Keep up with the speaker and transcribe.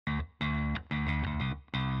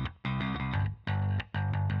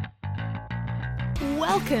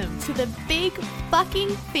Welcome to the Big Fucking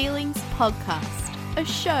Feelings Podcast, a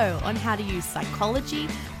show on how to use psychology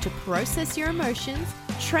to process your emotions,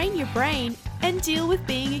 train your brain, and deal with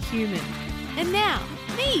being a human. And now,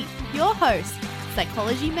 me, your host,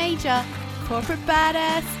 psychology major, corporate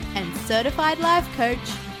badass, and certified life coach,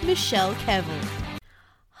 Michelle Kevill.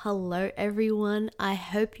 Hello everyone, I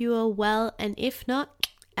hope you are well, and if not,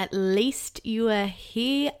 at least you are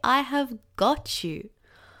here. I have got you.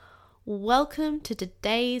 Welcome to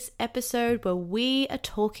today's episode where we are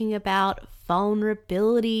talking about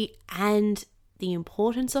vulnerability and the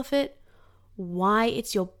importance of it, why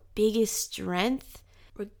it's your biggest strength,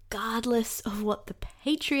 regardless of what the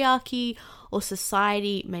patriarchy or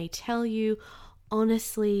society may tell you.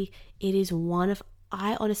 Honestly, it is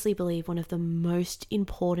I honestly believe one of the most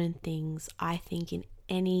important things I think in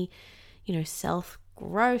any,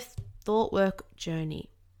 self-growth, thought work journey.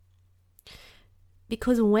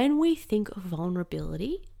 Because when we think of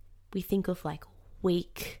vulnerability, we think of like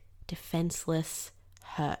weak, defenseless,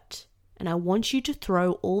 hurt. And I want you to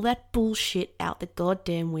throw all that bullshit out the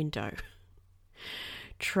goddamn window.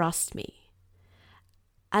 Trust me.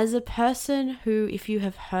 As a person who, if you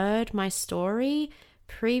have heard my story,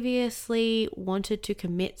 previously wanted to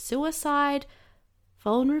commit suicide,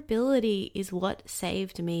 vulnerability is what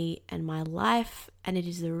saved me and my life, and it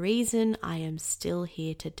is the reason I am still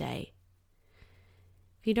here today.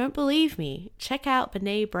 If you don't believe me, check out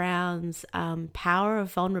Brené Brown's Power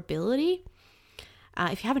of Vulnerability.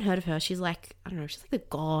 If you haven't heard of her, she's like the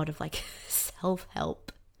god of like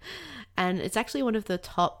self-help. And it's actually one of the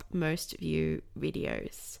top most view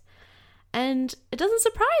videos. And it doesn't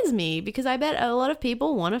surprise me because I bet a lot of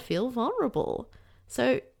people want to feel vulnerable.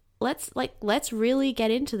 So let's really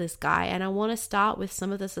get into this guy. And I want to start with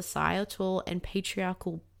some of the societal and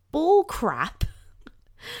patriarchal bull crap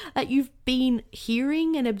that you've been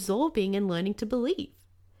hearing and absorbing and learning to believe.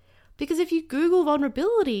 Because if you Google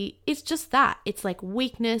vulnerability, it's just that. It's like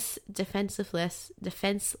weakness, defenselessness,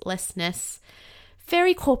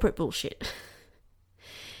 very corporate bullshit.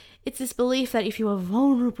 It's this belief that if you are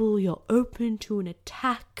vulnerable, you're open to an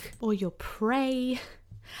attack or you're prey.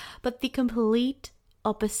 But the complete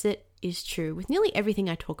opposite is true. With nearly everything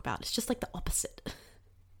I talk about, it's just like the opposite.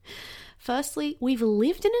 Firstly, we've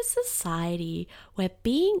lived in a society where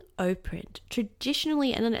being open,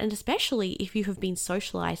 traditionally and especially if you have been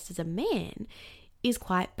socialized as a man, is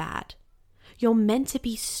quite bad. You're meant to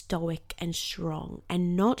be stoic and strong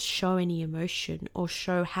and not show any emotion or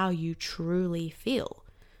show how you truly feel.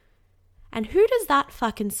 And who does that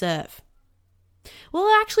fucking serve?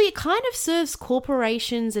 Well, actually, it kind of serves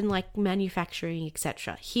corporations and like manufacturing,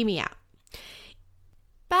 etc. Hear me out.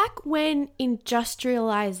 Back when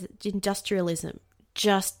industrialism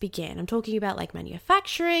just began, I'm talking about like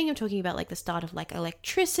manufacturing, I'm talking about like the start of like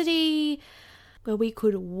electricity, where we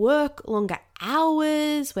could work longer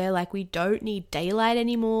hours, where like we don't need daylight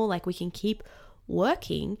anymore, like we can keep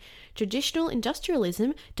working. Traditional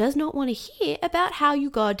industrialism does not want to hear about how you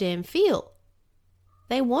goddamn feel.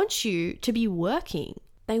 They want you to be working.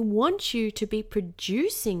 They want you to be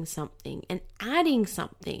producing something and adding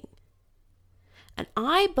something. And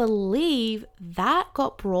I believe that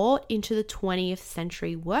got brought into the 20th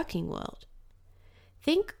century working world.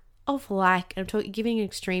 Think of like, I'm giving an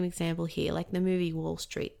extreme example here, like the movie Wall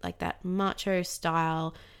Street, like that macho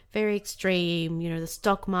style, very extreme, the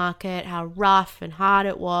stock market, how rough and hard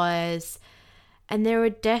it was. And there were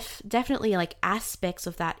definitely like aspects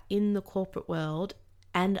of that in the corporate world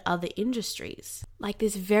and other industries. Like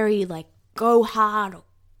this very like go hard or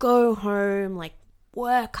go home, like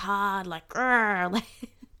work hard,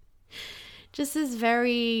 just this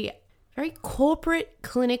very, very corporate,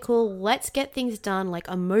 clinical, let's get things done, like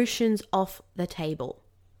emotions off the table.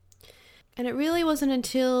 And it really wasn't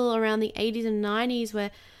until around the 80s and 90s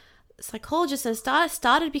where psychologists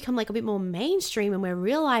started to become like a bit more mainstream, and we're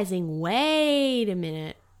realizing, wait a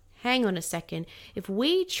minute, hang on a second, if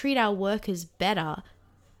we treat our workers better,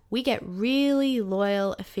 we get really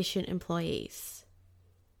loyal, efficient employees.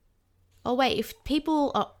 Oh wait, if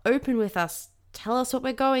people are open with us, tell us what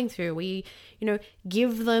we're going through, we,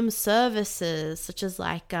 give them services such as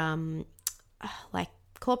like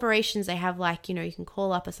corporations, they have like, you can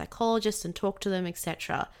call up a psychologist and talk to them,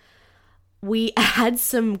 etc. We add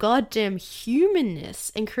some goddamn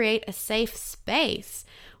humanness and create a safe space.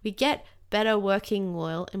 We get better working,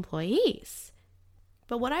 loyal employees.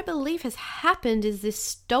 But what I believe has happened is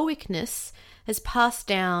this stoicness has passed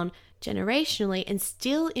down generationally and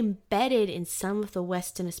still embedded in some of the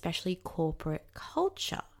Western, especially corporate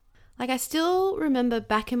culture. Like I still remember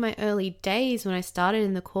back in my early days when I started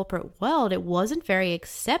in the corporate world, it wasn't very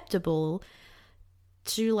acceptable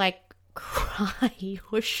to like cry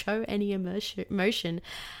or show any emotion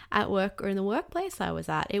at work or in the workplace I was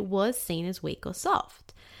at. It was seen as weak or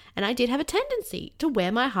soft. And I did have a tendency to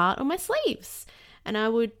wear my heart on my sleeves. And I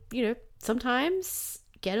would, sometimes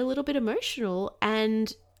get a little bit emotional.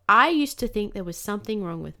 And I used to think there was something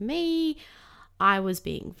wrong with me. I was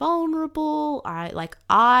being vulnerable.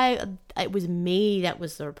 It was me that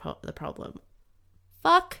was the problem.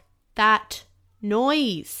 Fuck that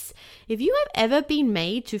noise. If you have ever been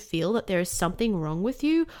made to feel that there is something wrong with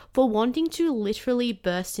you for wanting to literally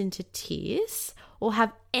burst into tears or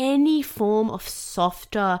have any form of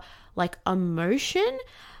softer emotion,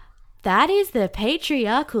 that is the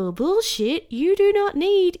patriarchal bullshit you do not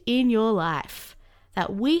need in your life,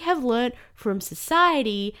 that we have learned from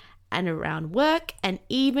society and around work and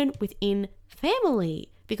even within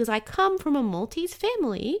family, because I come from a Maltese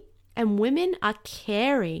family. And women are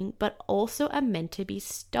caring, but also are meant to be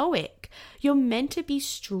stoic. You're meant to be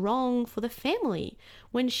strong for the family.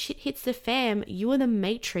 When shit hits the fan, you are the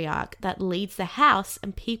matriarch that leads the house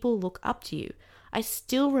and people look up to you. I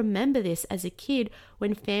still remember this as a kid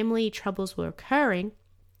when family troubles were occurring,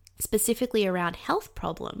 specifically around health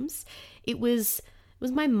problems. It was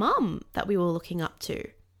my mum that we were looking up to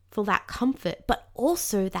for that comfort, but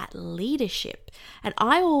also that leadership. And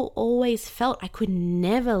I always felt I could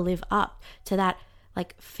never live up to that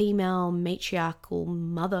female matriarchal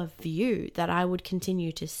mother view that I would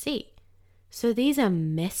continue to see. So these are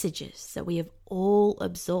messages that we have all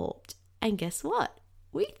absorbed. And guess what?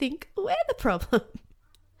 We think we're the problem.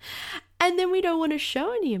 And then we don't want to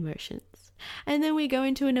show any emotions. And then we go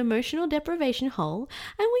into an emotional deprivation hole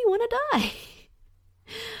and we want to die.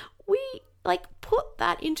 We put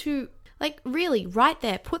that into, really right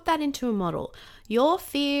there, put that into a model. Your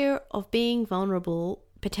fear of being vulnerable,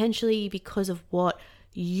 potentially because of what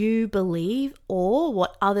you believe or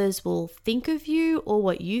what others will think of you or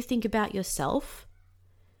what you think about yourself,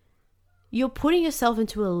 you're putting yourself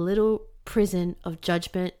into a little prison of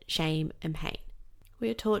judgment, shame, and pain. We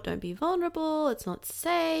are taught don't be vulnerable, it's not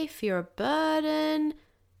safe, you're a burden.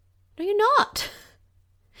 No, you're not.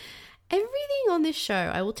 Everything on this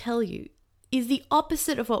show, I will tell you, is the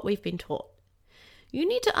opposite of what we've been taught. You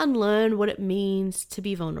need to unlearn what it means to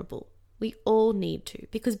be vulnerable. We all need to,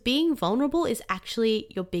 because being vulnerable is actually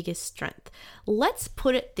your biggest strength. Let's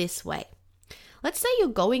put it this way. Let's say you're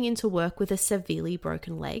going into work with a severely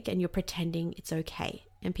broken leg and you're pretending it's okay.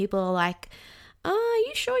 And people are like, are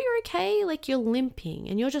you sure you're okay? You're limping.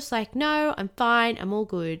 And you're just like, no, I'm fine, I'm all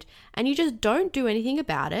good. And you just don't do anything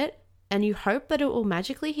about it. And you hope that it will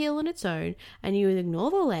magically heal on its own, and you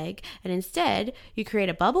ignore the leg, and instead you create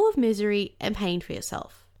a bubble of misery and pain for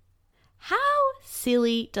yourself. How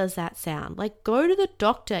silly does that sound? Go to the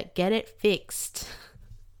doctor, get it fixed.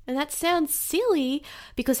 And that sounds silly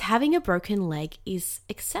because having a broken leg is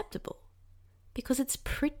acceptable, because it's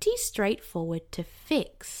pretty straightforward to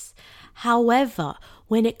fix. However,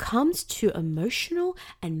 when it comes to emotional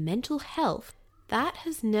and mental health, that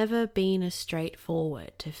has never been as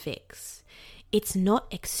straightforward to fix. It's not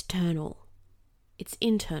external. It's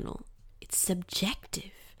internal. It's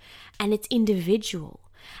subjective. And it's individual.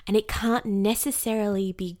 And it can't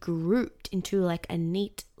necessarily be grouped into a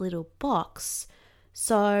neat little box.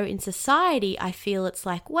 So in society, I feel it's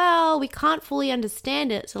we can't fully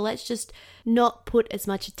understand it, so let's just not put as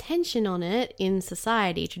much attention on it in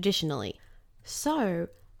society traditionally. So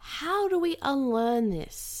how do we unlearn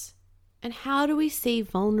this? And how do we see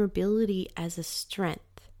vulnerability as a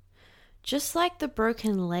strength? Just like the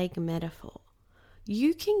broken leg metaphor,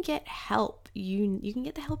 you can get help. You can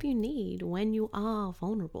get the help you need when you are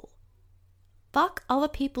vulnerable. Fuck other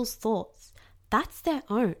people's thoughts. That's their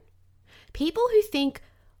own. People who think,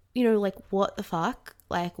 what the fuck?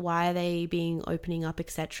 Why are they opening up,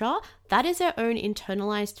 etc.? That is their own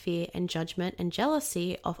internalized fear and judgment and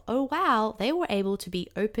jealousy of, oh wow, they were able to be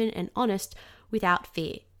open and honest without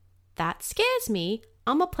fear. That scares me.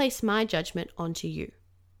 I'm going to place my judgment onto you.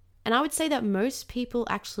 And I would say that most people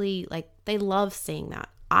actually, they love seeing that.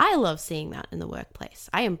 I love seeing that in the workplace.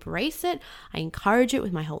 I embrace it. I encourage it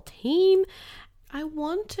with my whole team. I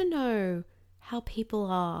want to know how people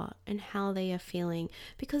are and how they are feeling,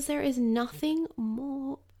 because there is nothing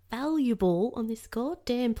more valuable on this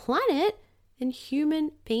goddamn planet than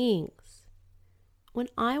human beings. When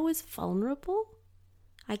I was vulnerable,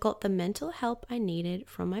 I got the mental help I needed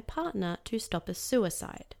from my partner to stop a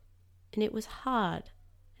suicide. And it was hard.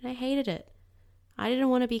 And I hated it. I didn't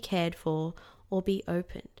want to be cared for or be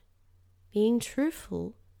opened. Being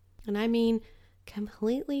truthful, and I mean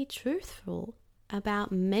completely truthful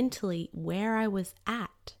about mentally where I was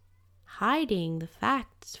at. Hiding the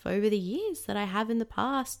facts for over the years that I have in the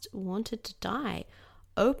past wanted to die.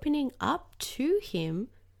 opening up to him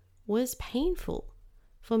was painful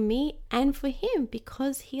for me and for him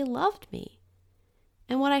because he loved me.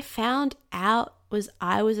 And what I found out was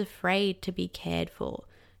I was afraid to be cared for,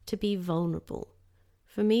 to be vulnerable.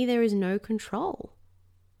 For me, there is no control,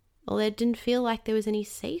 or there didn't feel like there was any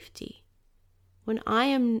safety. When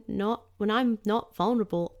I'm not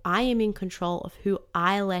vulnerable, I am in control of who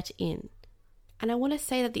I let in. And I want to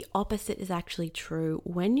say that the opposite is actually true.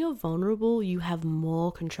 When you're vulnerable, you have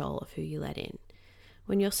more control of who you let in.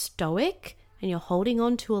 When you're stoic and you're holding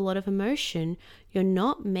on to a lot of emotion, you're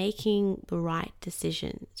not making the right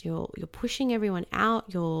decisions. You're pushing everyone out.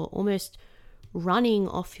 You're almost running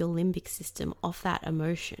off your limbic system, off that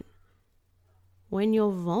emotion. When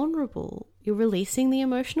you're vulnerable, you're releasing the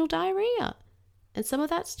emotional diarrhea and some of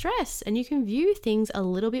that stress, and you can view things a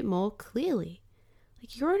little bit more clearly.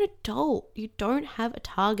 Like, you're an adult. You don't have a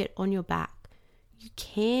target on your back. You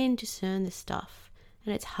can discern this stuff,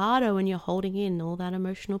 and it's harder when you're holding in all that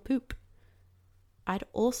emotional poop. I'd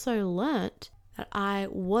also learnt that I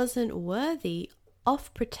wasn't worthy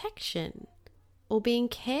of protection or being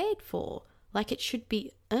cared for like it should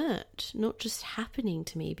be earned, not just happening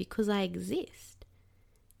to me because I exist.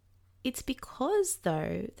 It's because,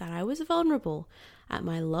 though, that I was vulnerable at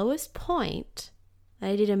my lowest point that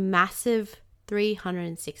I did a massive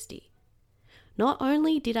 360. Not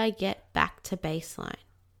only did I get back to baseline,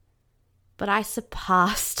 but I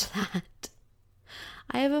surpassed that.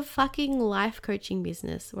 I have a fucking life coaching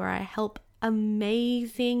business where I help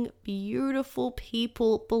amazing, beautiful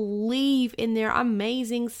people believe in their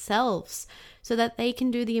amazing selves so that they can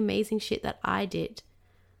do the amazing shit that I did.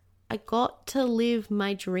 I got to live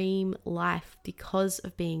my dream life because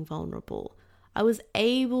of being vulnerable. I was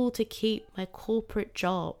able to keep my corporate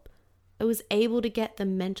job. I was able to get the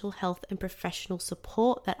mental health and professional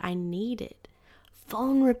support that I needed.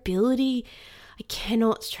 Vulnerability, I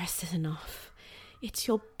cannot stress this enough. It's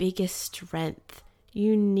your biggest strength.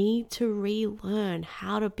 You need to relearn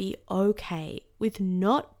how to be okay with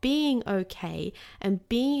not being okay and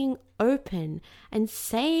being open and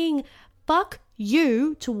saying fuck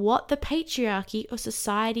you to what the patriarchy or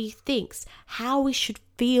society thinks, how we should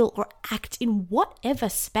feel or act in whatever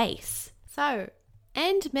space. So,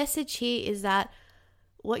 end message here is that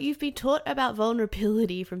what you've been taught about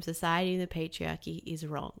vulnerability from society and the patriarchy is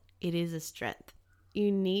wrong. It is a strength.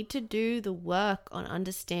 You need to do the work on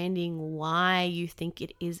understanding why you think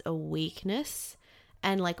it is a weakness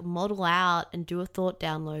and model out and do a thought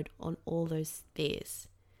download on all those fears.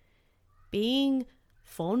 Being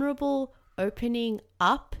vulnerable, opening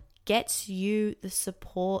up gets you the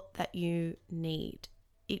support that you need.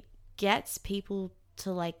 It gets people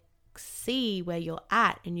to see where you're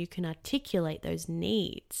at and you can articulate those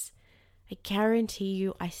needs. I guarantee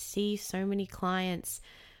you, I see so many clients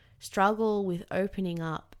struggle with opening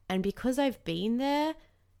up, and because I've been there,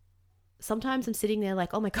 sometimes I'm sitting there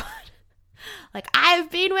oh my God,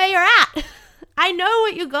 I've been where you're at. I know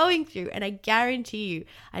what you're going through, and I guarantee you,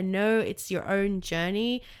 I know it's your own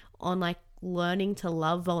journey on learning to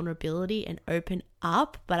love vulnerability and open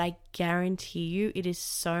up, but I guarantee you it is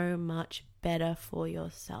so much better for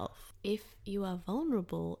yourself if you are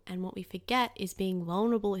vulnerable. And what we forget is being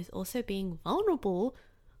vulnerable is also being vulnerable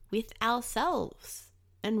with ourselves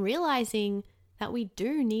and realizing that we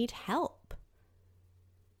do need help.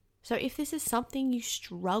 So if this is something you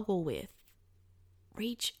struggle with,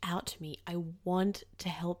 reach out to me. I want to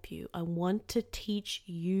help you. I want to teach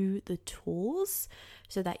you the tools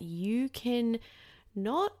so that you can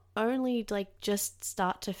not only just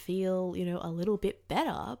start to feel, a little bit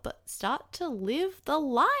better, but start to live the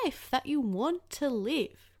life that you want to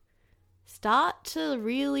live. Start to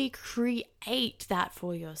really create that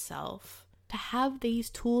for yourself. To have these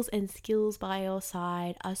tools and skills by your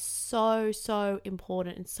side are so, so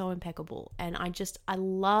important and so impeccable. And I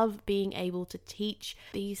love being able to teach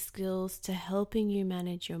these skills to helping you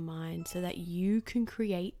manage your mind so that you can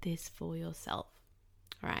create this for yourself.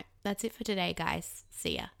 All right, that's it for today, guys.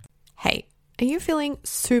 See ya. Hey, are you feeling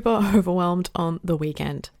super overwhelmed on the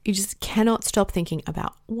weekend? You just cannot stop thinking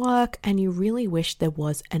about work and you really wish there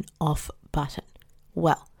was an off button.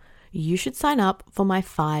 Well, you should sign up for my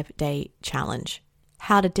 5-day challenge.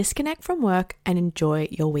 How to disconnect from work and enjoy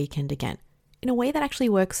your weekend again in a way that actually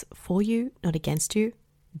works for you, not against you.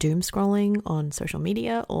 Doom scrolling on social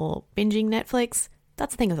media or binging Netflix,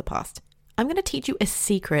 that's a thing of the past. I'm going to teach you a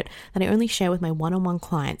secret that I only share with my one-on-one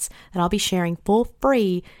clients that I'll be sharing for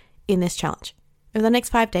free in this challenge. Over the next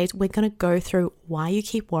 5 days, we're going to go through why you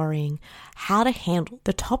keep worrying, how to handle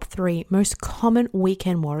the top 3 most common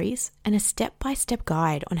weekend worries, and a step-by-step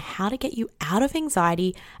guide on how to get you out of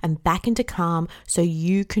anxiety and back into calm so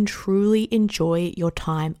you can truly enjoy your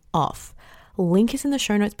time off. Link is in the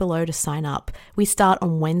show notes below to sign up. We start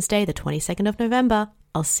on Wednesday, the 22nd of November.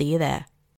 I'll see you there.